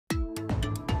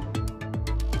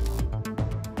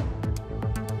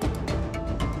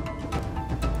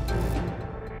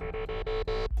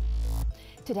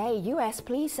Today, U.S.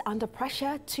 police under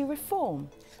pressure to reform.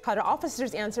 How do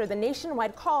officers answer the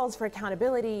nationwide calls for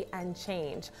accountability and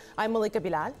change? I'm Malika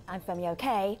Bilal. I'm Femi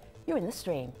OK. You're in the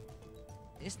stream.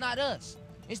 It's not us.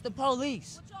 It's the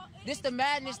police. This the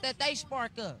madness that they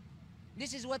spark up.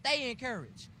 This is what they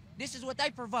encourage. This is what they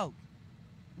provoke.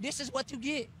 This is what you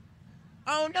get.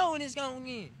 I don't know when it's gonna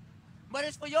end, but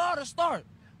it's for y'all to start.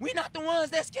 We not the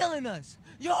ones that's killing us.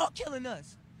 Y'all killing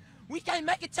us. We can't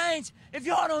make a change if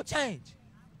y'all don't change.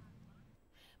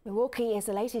 Milwaukee is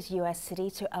the latest U.S. city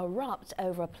to erupt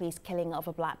over a police killing of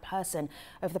a black person.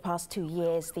 Over the past 2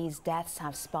 years, these deaths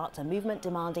have sparked a movement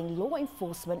demanding law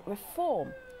enforcement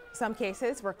reform. Some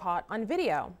cases were caught on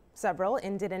video. Several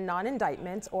ended in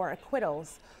non-indictments or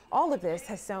acquittals. All of this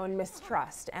has sown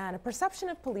mistrust and a perception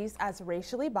of police as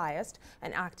racially biased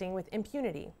and acting with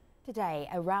impunity. Today,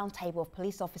 a roundtable of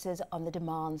police officers on the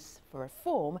demands for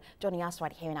reform. Joining us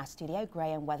right here in our studio,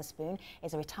 Graham Weatherspoon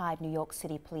is a retired New York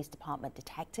City Police Department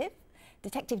detective.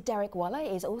 Detective Derick Waller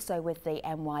is also with the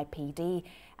NYPD.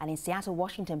 And in Seattle,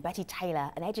 Washington, Betty Taylor,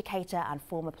 an educator and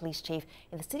former police chief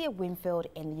in the city of Winfield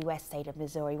in the U.S. state of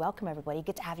Missouri. Welcome, everybody.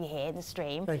 Good to have you here in the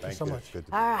stream. Thank you so much.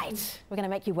 All right, we're going to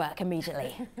make you work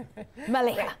immediately.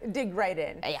 Malika. Dig right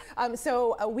in. Yeah.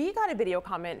 So we got a video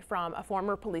comment from a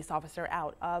former police officer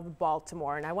out of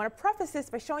Baltimore, and I want to preface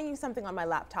this by showing you something on my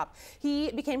laptop.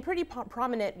 He became pretty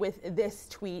prominent with this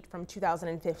tweet from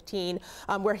 2015,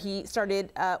 where he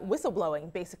started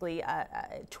whistleblowing, basically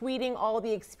tweeting all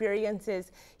the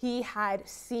experiences he had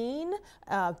seen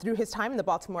through his time in the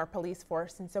Baltimore police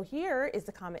force. And so here is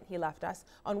the comment he left us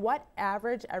on what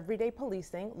average everyday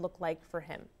policing looked like for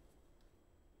him.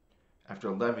 After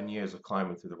 11 years of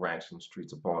climbing through the ranks and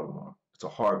streets of Baltimore, it's a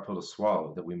hard pill to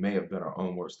swallow that we may have been our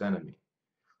own worst enemy.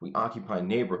 We occupy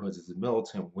neighborhoods as a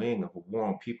militant wing of a war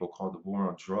on people called the war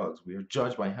on drugs. We are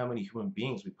judged by how many human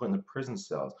beings we put in the prison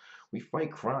cells. We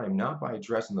fight crime not by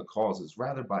addressing the causes,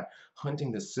 rather by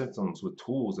hunting the symptoms with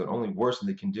tools that only worsen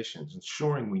the conditions,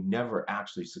 ensuring we never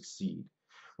actually succeed.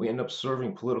 We end up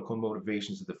serving political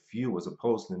motivations of the few as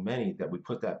opposed to the many that we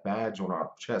put that badge on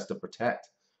our chest to protect.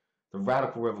 The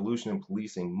radical revolution in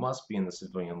policing must be in the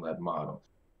civilian-led model.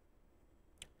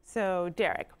 So,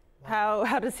 Derick,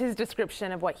 how does his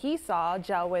description of what he saw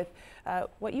gel with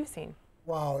what you've seen?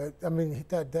 Wow, I mean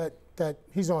that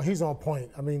he's on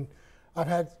point. I mean, I've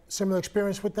had similar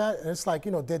experience with that, and it's like,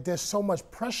 you know, there's so much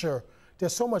pressure.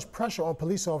 There's so much pressure on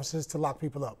police officers to lock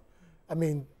people up. I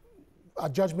mean, our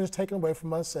judgment is taken away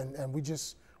from us, and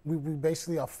we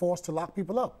basically are forced to lock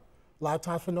people up. A lot of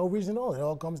times for no reason at all. It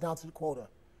all comes down to the quota.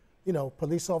 You know,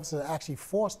 police officers are actually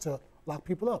forced to lock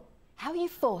people up. How are you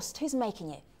forced? Who's making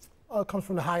it? It comes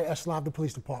from the higher echelon of the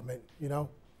police department, you know?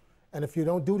 And if you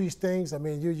don't do these things, I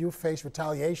mean, you face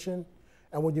retaliation.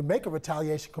 And when you make a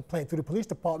retaliation complaint through the police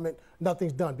department,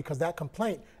 nothing's done because that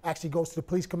complaint actually goes to the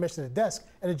police commissioner's desk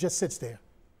and it just sits there.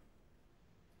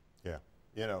 Yeah,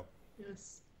 you know,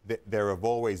 yes. There have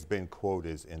always been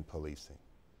quotas in policing.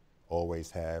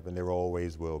 Always have, and there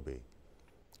always will be.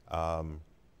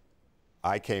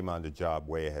 I came on the job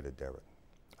way ahead of Derick.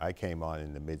 I came on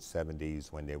in the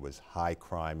mid-'70s when there was high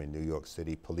crime in New York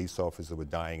City. Police officers were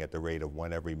dying at the rate of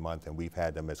 1 every month, and we've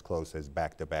had them as close as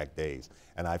back-to-back days,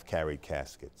 and I've carried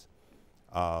caskets.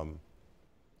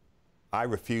 I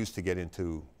refuse to get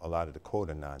into a lot of the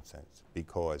quota nonsense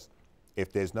because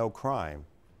if there's no crime,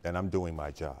 then I'm doing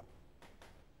my job.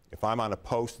 If I'm on a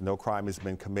post, no crime has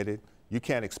been committed, you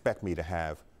can't expect me to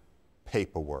have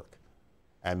paperwork.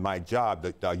 And my job,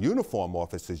 the uniform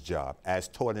officer's job, as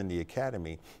taught in the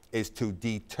academy, is to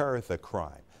deter the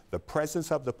crime. The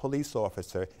presence of the police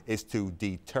officer is to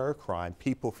deter crime.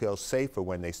 People feel safer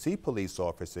when they see police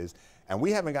officers. And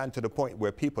we haven't gotten to the point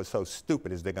where people are so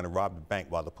stupid as they're going to rob the bank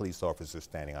while the police officer is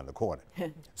standing on the corner.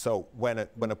 So when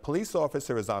a police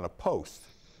officer is on a post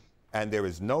and there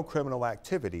is no criminal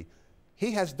activity,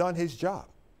 he has done his job.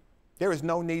 There is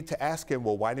no need to ask him,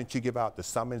 well, why didn't you give out the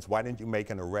summons? Why didn't you make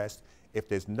an arrest? If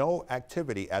there's no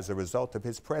activity as a result of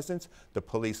his presence, the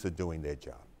police are doing their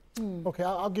job. Okay,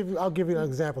 I'll give you an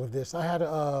example of this. I had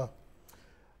a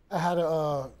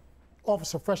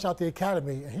officer fresh out the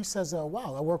academy, and he says,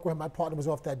 wow, I worked with him. My partner was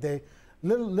off that day.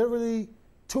 Literally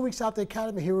 2 weeks out the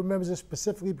academy, he remembers it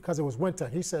specifically because it was winter.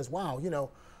 He says, wow, you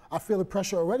know, I feel the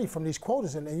pressure already from these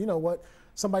quotas, and you know what?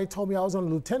 Somebody told me I was on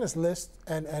the lieutenant's list,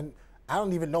 and I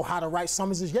don't even know how to write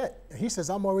summonses yet. And he says,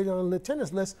 I'm already on the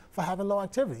lieutenant's list for having low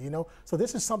activity, you know? So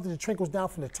this is something that trickles down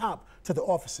from the top to the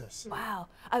officers. Wow.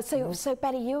 So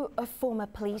Betty, you're a former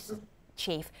police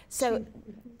chief. So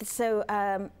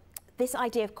this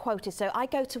idea of quotas, so I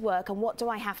go to work and what do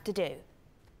I have to do?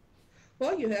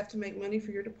 Well, you have to make money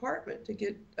for your department to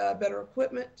get better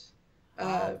equipment,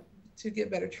 to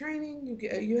get better training.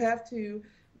 You have to.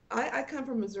 I come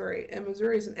from Missouri, and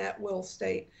Missouri is an at-will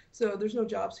state, so there's no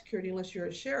job security unless you're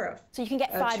a sheriff. So you can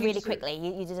get fired really quickly.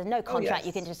 You there's no contract. Yes.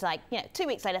 You can just 2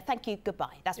 weeks later, thank you,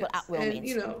 goodbye. That's what at-will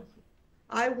means. And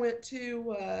I went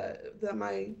to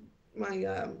my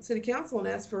city council and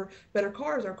asked for better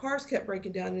cars. Our cars kept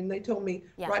breaking down, and they told me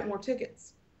write more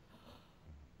tickets.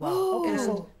 Wow.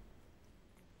 And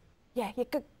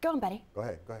Go on, Betty. Go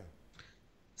ahead.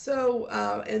 so,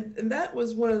 and that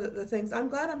was one of the things. I'm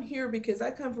glad I'm here because I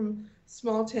come from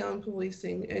small town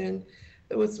policing, and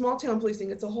with small town policing,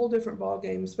 it's a whole different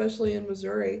ballgame, especially in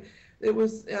Missouri. It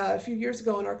was a few years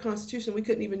ago in our Constitution, we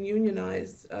couldn't even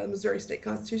unionize, Missouri State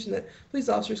Constitution, that police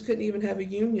officers couldn't even have a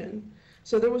union.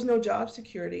 So there was no job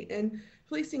security. And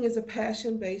policing is a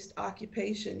passion-based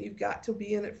occupation. You've got to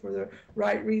be in it for the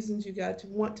right reasons. You've got to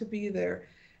want to be there.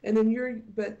 And then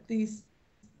but these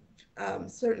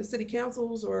certain city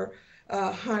councils or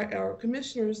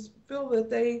commissioners feel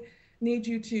that they need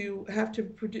you to have to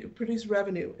produce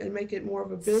revenue and make it more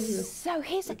of a business. So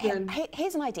here's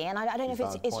an idea, and I don't know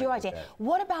if it's your idea.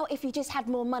 What about if you just had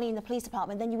more money in the police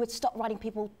department, then you would stop writing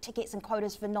people tickets and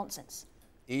quotas for nonsense?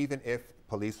 Even if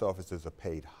police officers are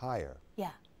paid higher,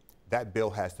 that bill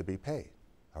has to be paid,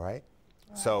 all right?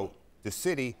 So the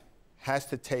city has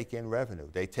to take in revenue.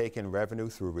 They take in revenue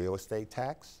through real estate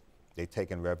tax. They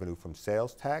take in revenue from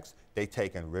sales tax. They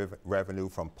take in revenue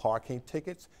from parking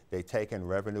tickets. They take in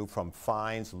revenue from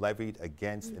fines levied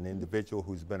against an individual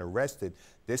who's been arrested.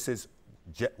 This is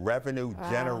revenue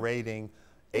generating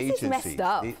agency. This is messed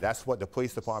up. That's what the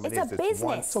police department is. It's a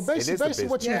business. So basically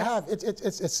what you have,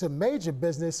 it's a major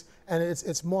business, and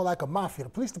it's more like a mafia.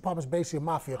 The police department is basically a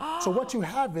mafia. So what you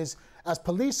have is, as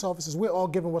police officers, we're all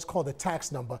given what's called a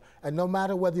tax number. And no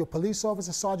matter whether you're a police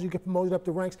officer, sergeant, you get promoted up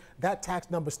the ranks, that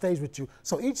tax number stays with you.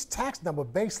 So each tax number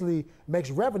basically makes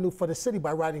revenue for the city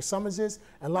by writing summonses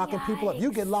and locking people up.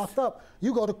 You get locked up,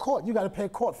 you go to court, you got to pay a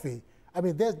court fee. I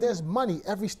mean, there's money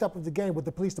every step of the game with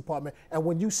the police department. And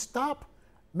when you stop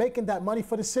making that money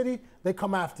for the city, they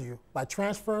come after you by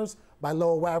transfers, by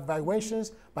lower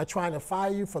valuations, by trying to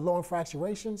fire you for low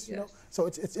infractions, you know? So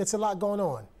it's a lot going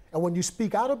on. And when you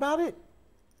speak out about it,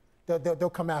 they'll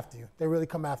come after you. They really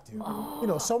come after you. You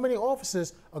know, so many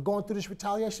officers are going through this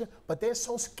retaliation, but they're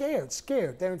so scared.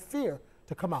 They're in fear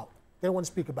to come out. They don't want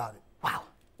to speak about it. Wow.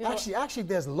 Actually,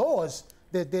 there's laws.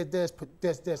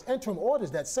 There's interim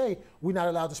orders that say we're not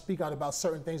allowed to speak out about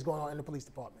certain things going on in the police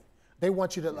department. They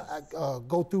want you to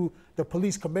go through the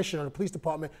police commission or the police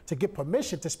department to get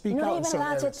permission to speak out in certain areas. You're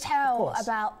not even allowed to tell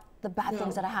about the bad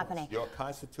things that are happening. Your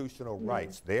constitutional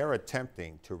rights, they are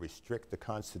attempting to restrict the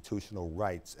constitutional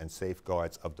rights and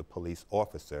safeguards of the police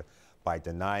officer by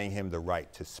denying him the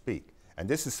right to speak. And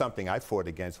this is something I fought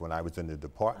against when I was in the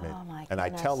department. And I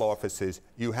tell officers,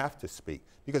 you have to speak,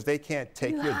 because they can't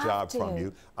take your job from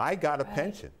you. I got a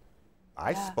pension.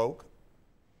 I spoke.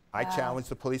 I challenged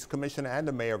the police commissioner and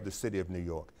the mayor of the city of New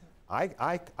York.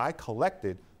 I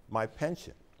collected my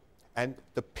pension. And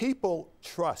the people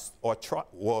trust,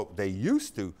 well, they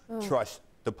used to trust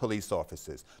the police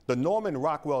officers. The Norman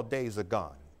Rockwell days are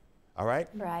gone. All right?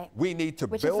 Right. We need to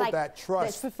build that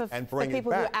trust and bring it back. For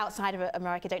people who are outside of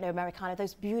America, don't know Americana,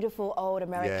 those beautiful old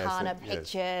Americana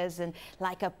pictures and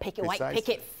like a white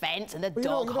picket fence and the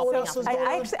dog hopping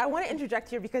up. I want to interject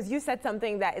here because you said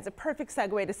something that is a perfect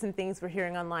segue to some things we're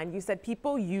hearing online. You said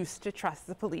people used to trust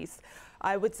the police.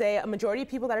 I would say a majority of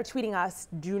people that are tweeting us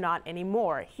do not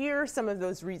anymore. Here are some of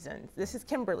those reasons. This is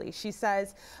Kimberly. She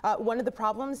says, one of the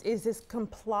problems is this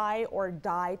comply or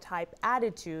die type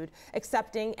attitude,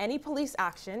 accepting any police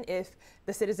action if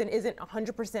the citizen isn't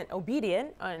 100%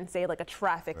 obedient on, say, like a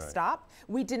traffic stop.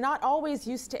 We did not always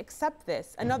used to accept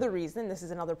this. Another reason, this is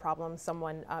another problem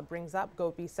someone brings up,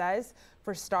 Gopi says,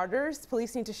 for starters,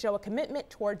 police need to show a commitment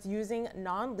towards using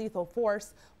non-lethal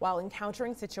force while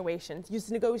encountering situations. Use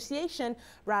negotiation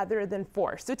rather than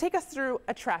force. So take us through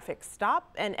a traffic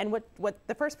stop and what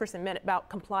the first person meant about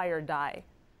comply or die.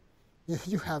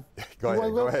 You have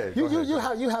go ahead.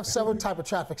 You have several type of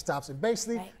traffic stops, and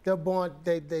basically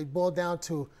they boil down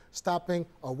to stopping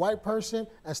a white person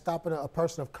and stopping a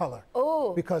person of color.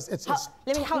 Oh, because it's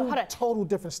total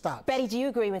different stops. Betty, do you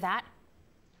agree with that?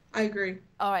 I agree.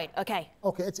 All right. Okay.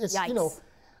 Okay. It's you know,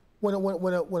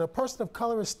 when a person of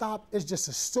color is stopped, it's just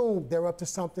assumed they're up to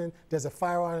something. There's a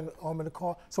firearm in the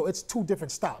car, so it's two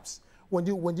different stops. When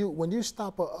you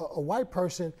stop a white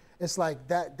person, it's like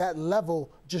that level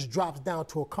just drops down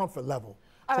to a comfort level.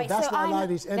 All right, that's why a lot of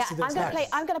these incidents happen.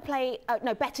 I'm going to play.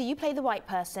 No, Betty, you play the white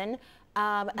person,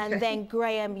 and then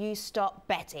Graham, you stop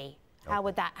Betty. How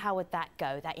would that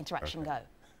go? That interaction go?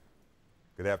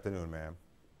 Good afternoon, ma'am.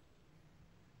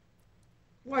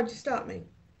 Why'd you stop me?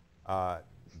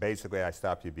 Basically, I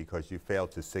stopped you because you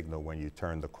failed to signal when you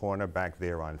turned the corner back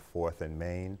there on 4th and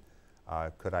Main.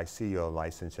 Could I see your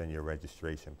license and your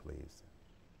registration, please?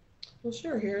 Well,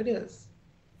 sure, here it is.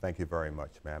 Thank you very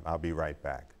much, ma'am. I'll be right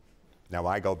back. Now,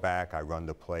 I go back, I run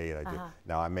the plate.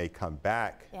 Now, I may come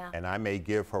back, and I may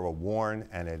give her a warn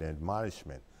and an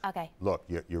admonishment. Okay. Look,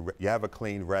 you have a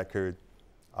clean record.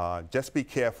 Just be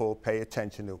careful, pay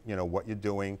attention to what you're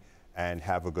doing, and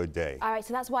have a good day. All right,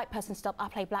 so that's white person stopped. I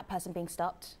play black person being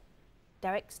stopped.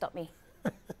 Derek, stop me.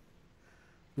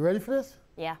 You ready for this?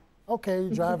 Yeah. Okay,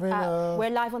 you're driving. We're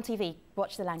live on TV.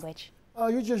 Watch the language.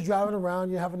 You're just driving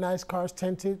around. You have a nice car, it's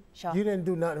tinted. Sure. You didn't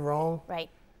do nothing wrong. Right.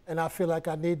 And I feel like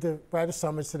I need to write a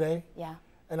summons today. Yeah.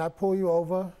 And I pull you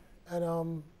over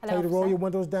and tell you to roll your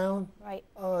windows down. Right.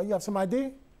 You have some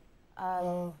ID?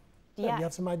 Yeah. You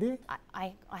have some ID?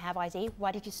 I have ID.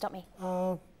 Why did you stop me?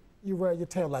 You wear your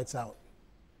tail lights out.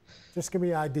 Just give me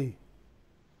your ID.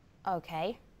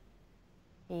 Okay.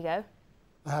 Here you go.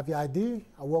 I have your ID.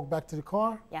 I walk back to the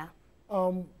car. Yeah.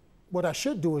 What I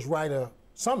should do is write a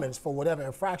summons for whatever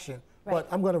infraction, but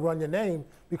I'm going to run your name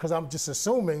because I'm just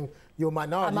assuming you're a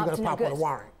minority. You're going to pop on a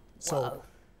warrant. So,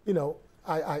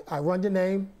 I run your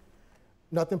name.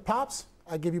 Nothing pops.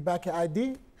 I give you back your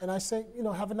ID, and I say,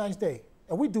 have a nice day.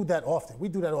 And we do that often.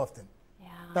 Yeah.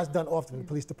 That's done often in the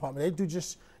police department. They do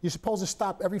just, you're supposed to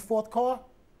stop every 4th car,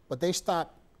 but they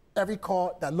stop every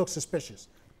car that looks suspicious.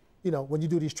 When you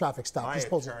do these traffic stops.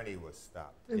 My attorney was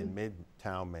stopped in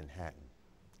Midtown Manhattan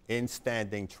in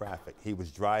standing traffic. He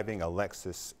was driving a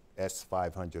Lexus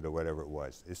S500 or whatever it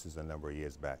was. This is a number of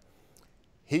years back.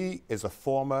 He is a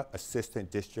former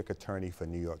assistant district attorney for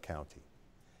New York County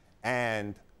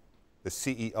and the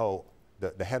CEO,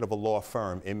 the head of a law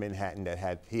firm in Manhattan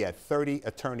he had 30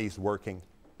 attorneys working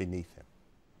beneath him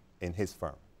in his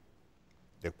firm.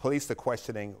 The police are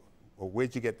questioning, well,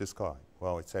 where'd you get this car?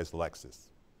 Well, it says Lexus.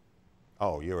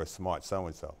 Oh, you're a smart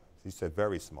so-and-so. He said,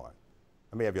 very smart.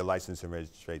 Let me have your license and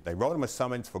registration. They wrote him a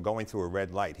summons for going through a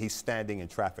red light. He's standing in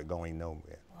traffic going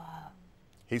nowhere. Wow.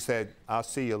 He said, I'll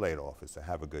see you later, officer.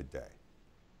 Have a good day.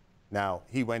 Now,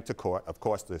 he went to court. Of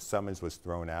course, the summons was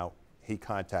thrown out. He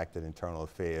contacted Internal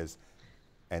Affairs,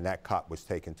 and that cop was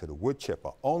taken to the wood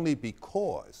chipper, only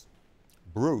because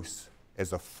Bruce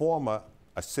is a former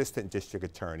assistant district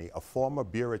attorney, a former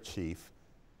bureau chief,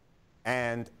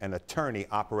 and an attorney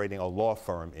operating a law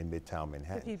firm in Midtown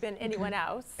Manhattan. If you'd been anyone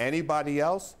else. Anybody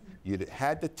else, you'd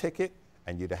had the ticket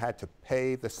and you'd have had to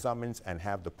pay the summons and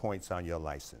have the points on your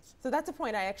license. So that's a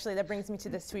point that brings me to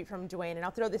this tweet from Dwayne, and I'll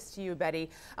throw this to you, Betty.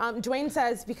 Dwayne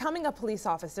says, becoming a police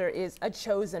officer is a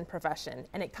chosen profession,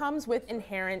 and it comes with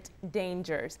inherent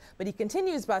dangers. But he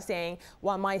continues by saying,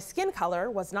 while my skin color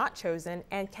was not chosen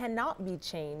and cannot be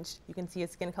changed, you can see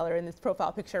his skin color in this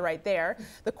profile picture right there,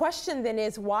 the question then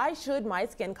is, why should my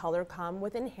skin color come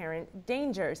with inherent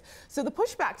dangers? So the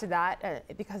pushback to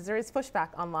that, because there is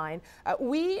pushback online,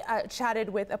 we chatted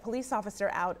with a police officer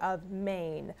out of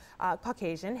Maine,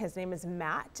 Caucasian. His name is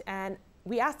Matt, and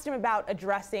we asked him about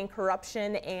addressing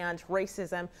corruption and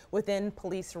racism within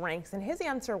police ranks, and his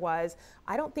answer was,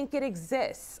 I don't think it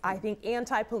exists. I think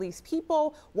anti-police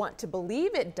people want to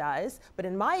believe it does, but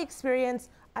in my experience,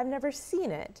 I've never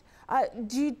seen it.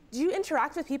 Do you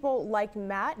interact with people like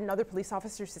Matt and other police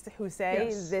officers who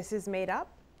say this is made up?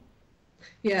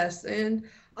 Yes, and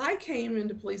I came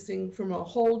into policing from a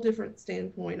whole different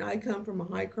standpoint. I come from a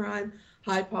high crime,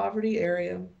 high poverty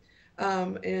area,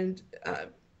 and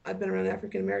I've been around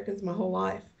African Americans my whole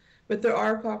life. But there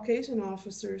are Caucasian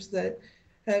officers that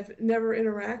have never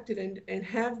interacted and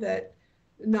have that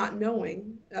not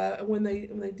knowing when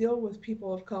they deal with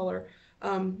people of color.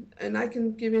 And I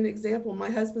can give you an example.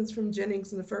 My husband's from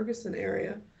Jennings in the Ferguson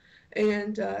area,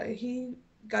 and he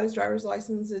got his driver's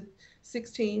license at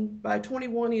 16. By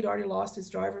 21, he'd already lost his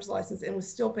driver's license and was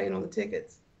still paying on the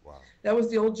tickets. Wow. That was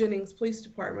the old Jennings Police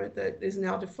Department that is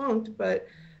now defunct, but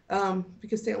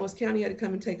because St. Louis County had to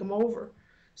come and take him over.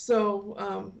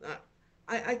 So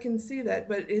I can see that,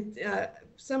 but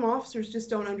some officers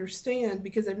just don't understand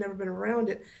because they've never been around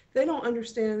it. They don't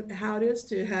understand how it is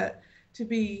to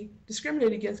be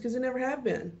discriminated against because they never have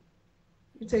been.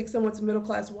 You take someone that's a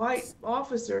middle-class white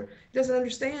officer, doesn't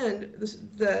understand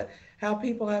how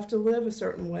people have to live a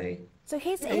certain way. So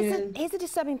here's the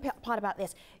disturbing part about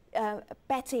this.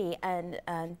 Betty and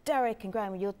Derick and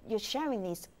Graham, you're sharing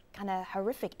these kind of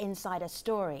horrific insider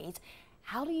stories.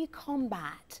 How do you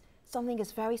combat something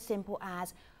as very simple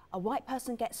as a white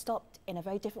person gets stopped in a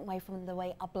very different way from the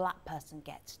way a black person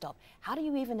gets stopped? How do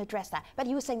you even address that? But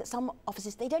you were saying that some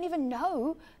officers, they don't even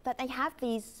know that they have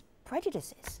these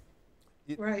prejudices.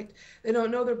 Right. They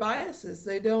don't know their biases.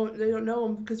 They don't know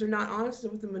them because they're not honest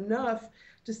with them enough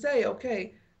to say,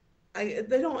 okay, they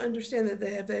don't understand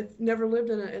that they've never lived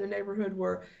in a neighborhood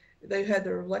where they had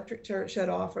their electric shut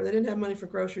off, or they didn't have money for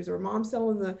groceries, or mom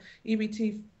selling the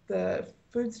EBT, the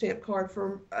food stamp card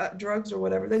for drugs or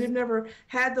whatever. They've never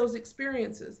had those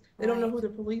experiences. They don't know who they're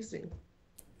policing.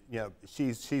 Yeah,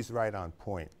 she's right on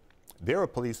point. There are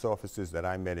police officers that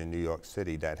I met in New York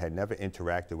City that had never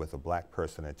interacted with a black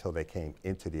person until they came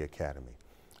into the academy.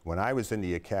 When I was in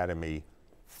the academy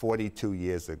 42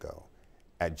 years ago,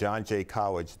 at John Jay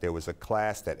College, there was a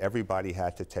class that everybody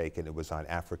had to take, and it was on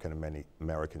African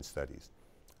American studies.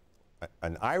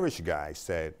 An Irish guy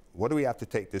said, "What do we have to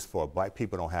take this for? Black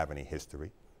people don't have any history."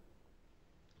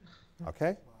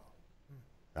 Okay?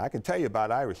 Now, I can tell you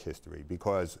about Irish history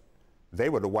because they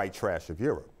were the white trash of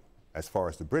Europe, as far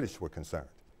as the British were concerned.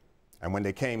 And when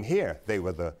they came here, they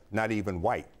were not even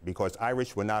white, because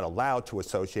Irish were not allowed to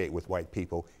associate with white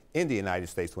people in the United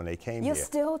States when they came here. You're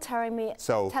still telling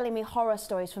me horror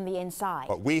stories from the inside.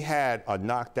 But we had a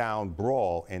knockdown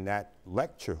brawl in that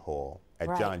lecture hall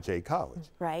at John Jay College.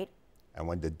 Right. And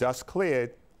when the dust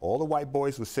cleared, all the white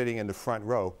boys were sitting in the front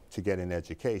row to get an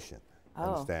education.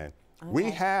 Understand? Okay.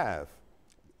 We have,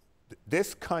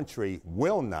 this country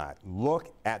will not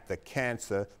look at the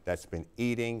cancer that's been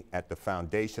eating at the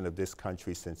foundation of this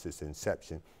country since its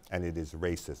inception, and it is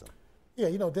racism. Yeah,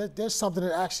 you know, there's something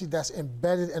that's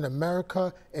embedded in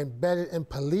America, embedded in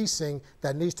policing,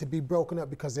 that needs to be broken up,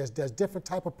 because there's different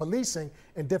type of policing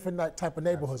in different type of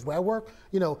neighborhoods. Where I work,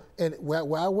 you know, and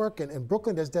where I work in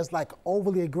Brooklyn, there's like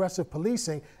overly aggressive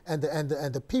policing, and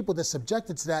the people that's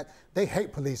subjected to that, they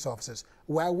hate police officers.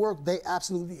 Where I work, they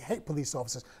absolutely hate police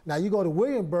officers. Now you go to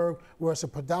Williamsburg, where it's a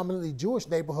predominantly Jewish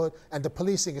neighborhood, and the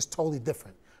policing is totally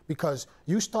different, because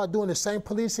you start doing the same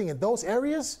policing in those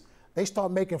areas, they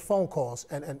start making phone calls,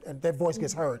 and their voice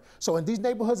gets heard. So in these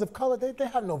neighborhoods of color, they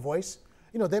have no voice.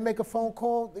 You know, they make a phone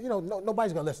call, you know,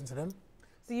 nobody's gonna listen to them.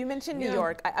 So you mentioned New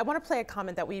York. I want to play a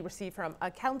comment that we received from a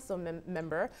council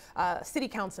member, city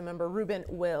council member, Reuben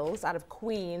Wills out of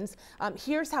Queens.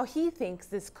 Here's how he thinks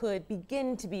this could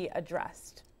begin to be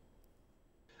addressed.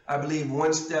 I believe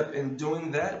one step in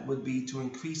doing that would be to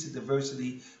increase the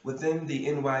diversity within the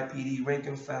NYPD rank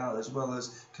and file, as well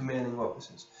as commanding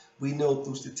officers. We know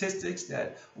through statistics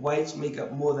that whites make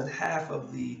up more than half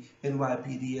of the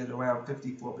NYPD at around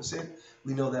 54%.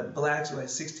 We know that blacks are at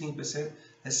 16%,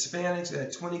 Hispanics are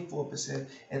at 24%,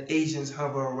 and Asians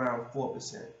hover around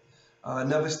 4%.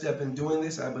 Another step in doing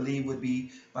this, I believe, would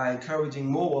be by encouraging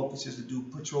more officers to do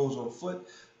patrols on foot,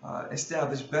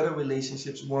 establish better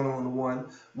relationships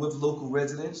one-on-one with local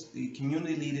residents, the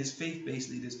community leaders, faith-based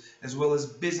leaders, as well as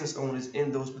business owners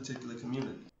in those particular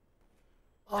communities.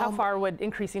 How far would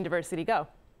increasing diversity go?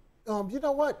 You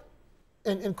know what?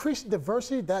 Increasing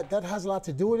diversity, that has a lot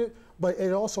to do with it, but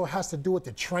it also has to do with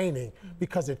the training,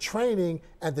 because the training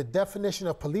and the definition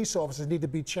of police officers need to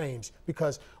be changed.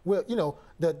 Because, well, you know,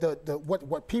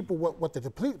 what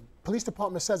the police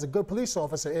department says a good police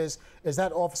officer is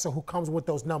that officer who comes with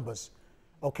those numbers.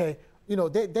 Okay, you know,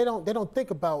 they don't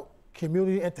think about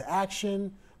community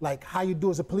interaction, like how you do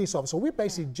as a police officer. We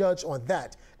basically judge on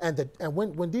that. And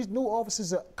when these new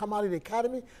officers come out of the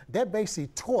academy, they're basically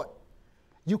taught,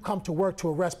 you come to work to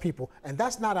arrest people, and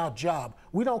that's not our job.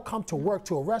 We don't come to work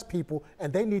to arrest people,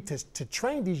 and they need to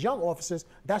train these young officers.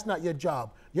 That's not your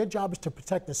job. Your job is to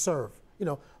protect and serve. You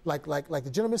know, like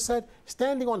the gentleman said,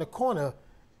 standing on the corner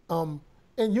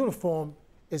in uniform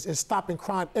is stopping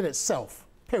crime in itself,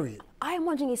 period. I'm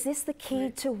wondering, is this the key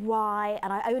to why,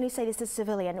 and I only say this as a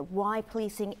civilian, why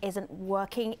policing isn't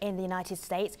working in the United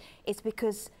States? It's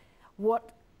because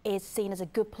what is seen as a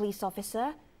good police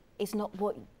officer is not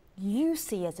what you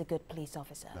see as a good police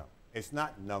officer. No, it's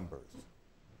not numbers,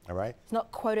 all right? It's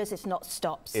not quotas, it's not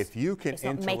stops. If you can it's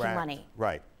not making money.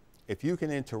 Right. If you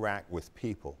can interact with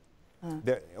people,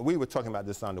 we were talking about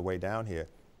this on the way down here.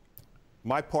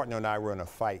 My partner and I were in a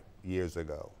fight years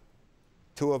ago.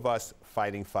 2 of us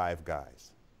fighting 5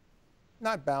 guys.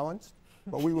 Not balanced,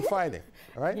 but we were fighting,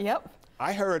 all right? Yep.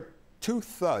 I heard 2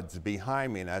 thuds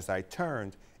behind me, and as I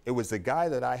turned, it was the guy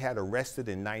that I had arrested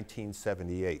in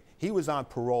 1978. He was on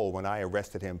parole when I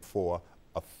arrested him for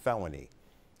a felony.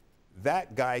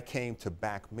 That guy came to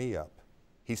back me up.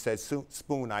 He said,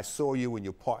 "Spoon, I saw you and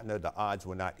your partner, the odds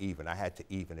were not even. I had to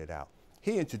even it out."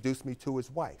 He introduced me to his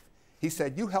wife. He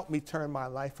said, "You helped me turn my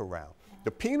life around."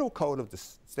 The penal code of the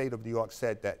state of New York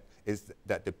said that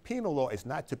the penal law is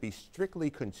not to be strictly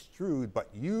construed, but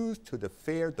used to the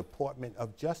fair deportment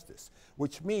of justice,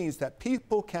 which means that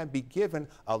people can be given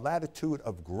a latitude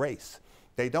of grace.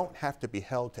 They don't have to be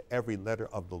held to every letter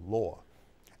of the law.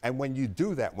 And when you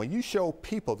do that, when you show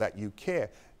people that you care,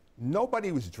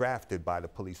 nobody was drafted by the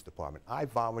police department. I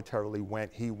voluntarily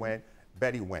went, he went,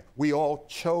 Betty went. We all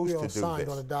chose to do this, on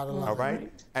the dotted line. all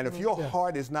right? And if your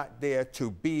heart is not there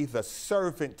to be the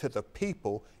servant to the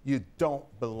people, you don't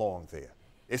belong there.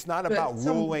 It's not about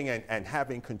ruling and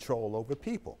having control over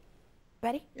people.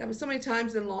 Betty? Yeah, but so many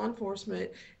times in law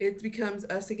enforcement, it becomes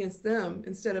us against them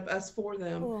instead of us for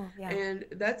them. Ooh, yeah. And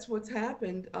that's what's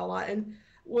happened a lot. And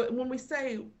when we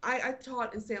say, I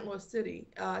taught in St. Louis City,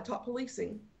 I taught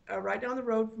policing right down the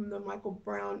road from the Michael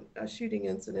Brown shooting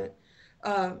incident,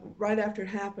 right after it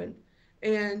happened.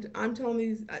 And I'm telling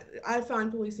these, I find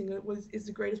policing is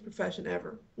the greatest profession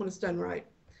ever when it's done right.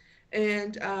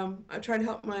 And I try to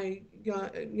help my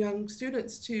young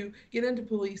students to get into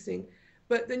policing.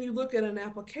 But then you look at an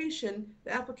application,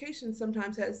 the application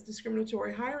sometimes has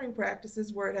discriminatory hiring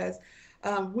practices where it has,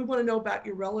 we want to know about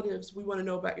your relatives, we want to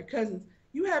know about your cousins.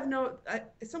 You have no,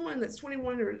 someone that's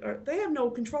 21 or they have no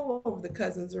control over the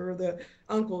cousins or the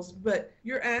uncles, but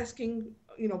you're asking,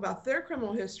 you know, about their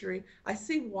criminal history. I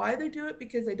see why they do it,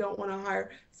 because they don't want to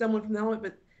hire someone from the element,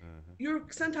 but you're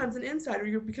sometimes an insider.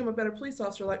 You become a better police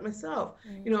officer like myself.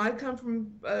 You know, I come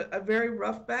from a very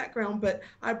rough background, but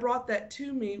I brought that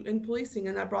to me in policing,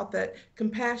 and I brought that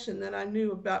compassion that I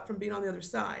knew about from being on the other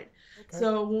side.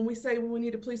 So when we say we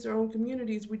need to police our own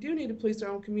communities, we do need to police our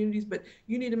own communities, but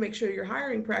you need to make sure your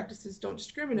hiring practices don't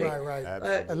discriminate. Right.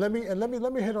 And let me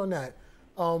hit on that.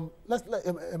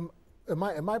 In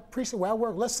my precinct where I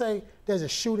work, let's say there's a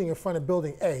shooting in front of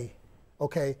building A,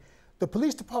 okay? The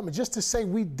police department, just to say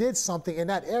we did something in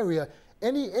that area,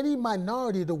 any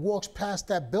minority that walks past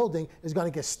that building is going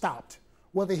to get stopped.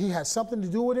 Whether he has something to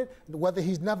do with it, whether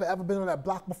he's never ever been on that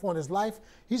block before in his life,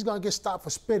 he's going to get stopped for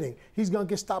spitting. He's going to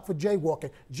get stopped for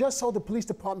jaywalking, just so the police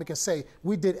department can say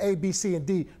we did A, B, C, and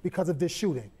D because of this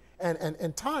shooting. And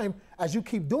in time, as you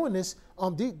keep doing this,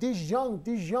 these young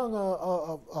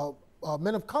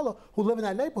men of color who live in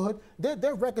that neighborhood,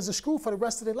 their records are screwed for the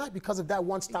rest of their life because of that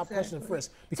one stop, question, and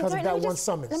frisk, because of that one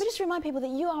summons. Let me just remind people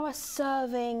that you are a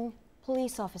serving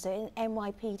police officer in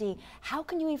NYPD. How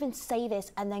can you even say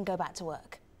this and then go back to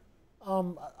work?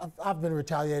 I've been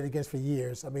retaliated against for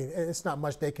years. I mean, it's not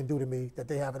much they can do to me that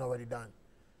they haven't already done.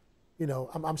 You know,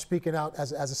 I'm speaking out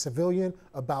as a civilian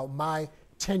about my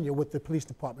tenure with the police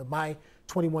department, my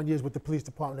 21 years with the police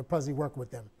department, and presently working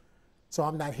with them. So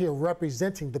I'm not here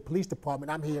representing the police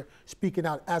department. I'm here speaking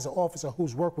out as an officer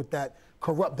who's worked with that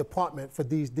corrupt department for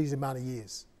these amount of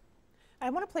years. I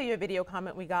want to play you a video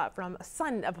comment we got from a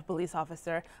son of a police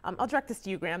officer. I'll direct this to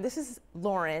you, Graham. This is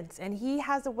Lawrence, and he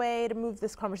has a way to move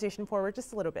this conversation forward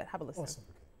just a little bit. Have a listen. Awesome.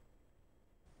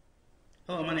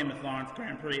 Hello, my name is Lawrence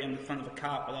Grandpree. I'm the son of a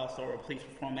cop, but also a police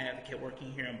reform advocate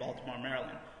working here in Baltimore,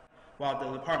 Maryland. While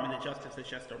the Department of Justice has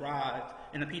just arrived,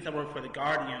 in the piece I work for The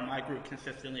Guardian, my group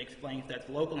consistently explains that it's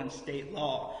local and state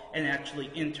law and actually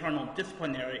internal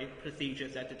disciplinary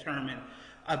procedures that determine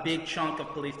a big chunk of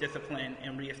police discipline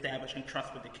and reestablishing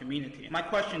trust with the community. My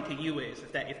question to you is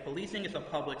that if policing is a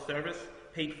public service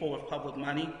paid for with public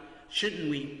money,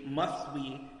 must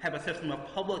we have a system of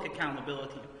public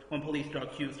accountability when police are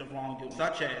accused of wrongdoing,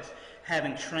 such as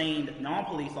having trained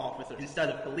non-police officers instead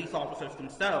of police officers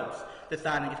themselves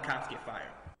deciding if cops get fired?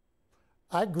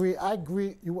 I agree.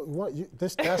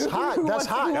 That's hot. That's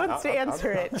hot. Who wants to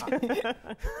answer it?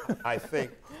 I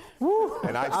think,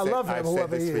 and I've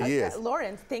said this for years.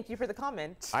 Lawrence, thank you for the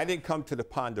comment. I didn't come to the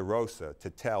Ponderosa to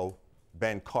tell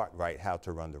Ben Cartwright how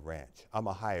to run the ranch. I'm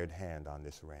a hired hand on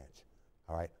this ranch.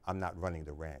 All right? I'm not running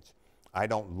the ranch. I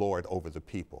don't lord over the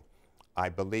people. I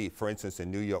believe, for instance,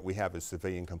 in New York, we have a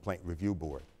civilian complaint review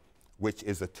board, which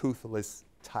is a toothless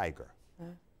tiger.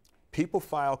 People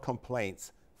file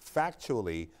complaints.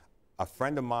 Factually, a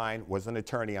friend of mine was an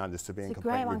attorney on the civilian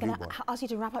complaint review board. I'm going to ask you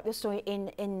to wrap up your story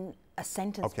in a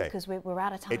sentence, because we're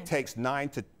out of time. It takes 9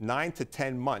 to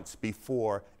 10 months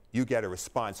before you get a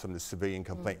response from the civilian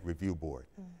complaint review board.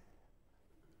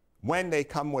 When they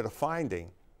come with a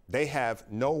finding, they have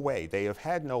no way, they have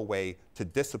had no way to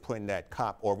discipline that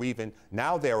cop, or even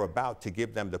now they're about to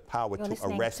give them the power to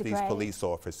arrest these police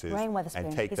officers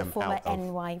and take them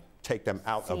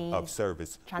out of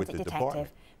service with the department.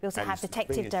 We also have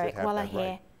Detective Derick Waller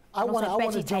here. I want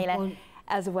Betty Taylor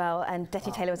as well, and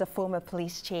Betty Taylor was a former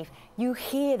police chief. You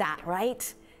hear that,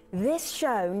 right? This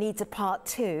show needs a part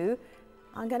 2.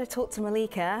 I'm going to talk to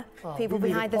Malika, people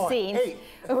behind the scenes.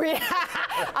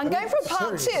 I'm going for a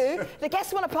part 2. The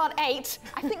guests want a part 8.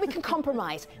 I think we can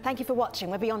compromise. Thank you for watching.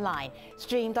 We'll be online.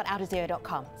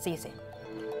 Stream.aljazeera.com. See you soon.